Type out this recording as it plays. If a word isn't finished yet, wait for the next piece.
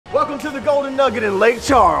to the Golden Nugget in Lake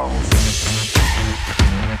Charles.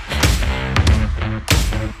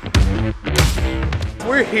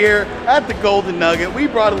 We're here at the Golden Nugget. We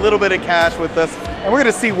brought a little bit of cash with us, and we're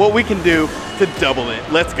gonna see what we can do to double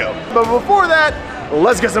it. Let's go. But before that,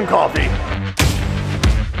 let's get some coffee.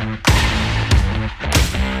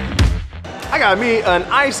 I got me an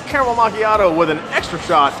iced caramel macchiato with an extra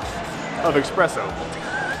shot of espresso.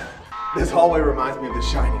 This hallway reminds me of The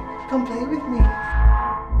Shining. Come play with me.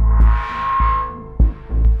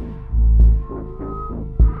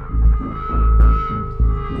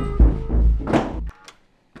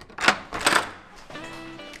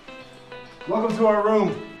 Welcome to our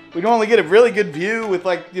room. We normally get a really good view with,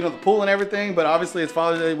 like, you know, the pool and everything, but obviously it's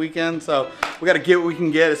Father's Day weekend, so we gotta get what we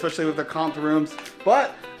can get, especially with the comped rooms.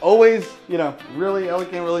 But always, you know, really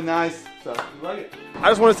elegant, really nice, so we like it. I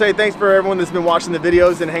just want to say thanks for everyone that's been watching the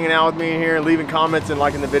videos and hanging out with me here and leaving comments and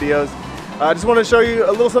liking the videos. I just want to show you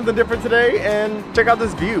a little something different today and check out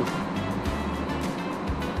this view.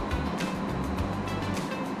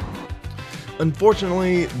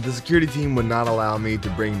 Unfortunately, the security team would not allow me to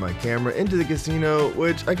bring my camera into the casino,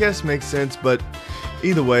 which I guess makes sense, but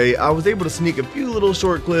either way, I was able to sneak a few little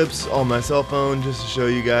short clips on my cell phone just to show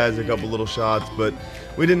you guys a couple little shots, but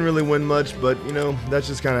we didn't really win much, but you know, that's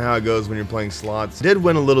just kind of how it goes when you're playing slots. Did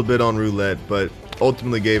win a little bit on roulette, but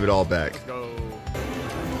ultimately gave it all back. Let's go.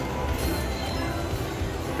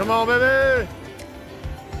 Come on, baby!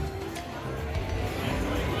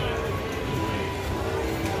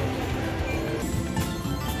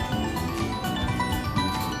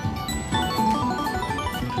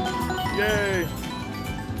 Yay!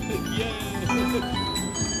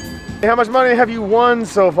 Hey, how much money have you won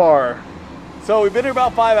so far? So we've been here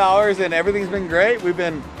about 5 hours and everything's been great. We've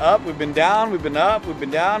been up, we've been down, we've been up, we've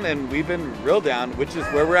been down, and we've been real down, which is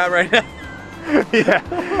where we're at right now.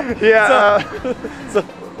 So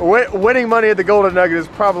winning money at the Golden Nugget is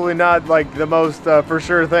probably not like the most for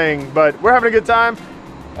sure thing, but we're having a good time.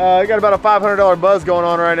 We got about a $500 buzz going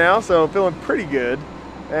on right now, so feeling pretty good.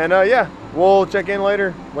 And yeah, we'll check in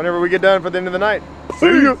later whenever we get done for the end of the night. See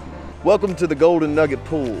you. Welcome to the Golden Nugget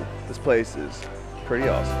pool. This place is pretty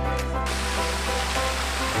awesome.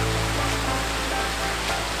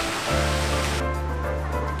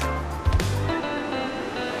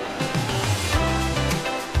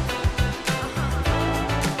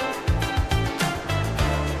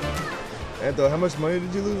 Anto, how much money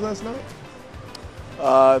did you lose last night?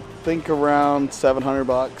 I think around 700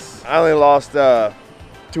 bucks. I only lost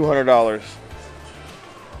 $200.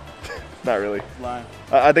 Not really. Lying.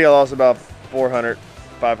 I think I lost about 400,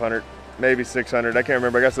 500, maybe 600. I can't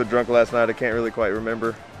remember. I got so drunk last night I can't really quite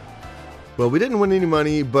remember. Well, we didn't win any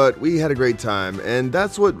money, but we had a great time, and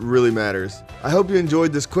that's what really matters. I hope you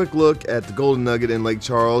enjoyed this quick look at the Golden Nugget in Lake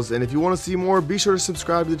Charles, and if you want to see more, be sure to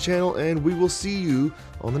subscribe to the channel, and we will see you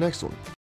on the next one.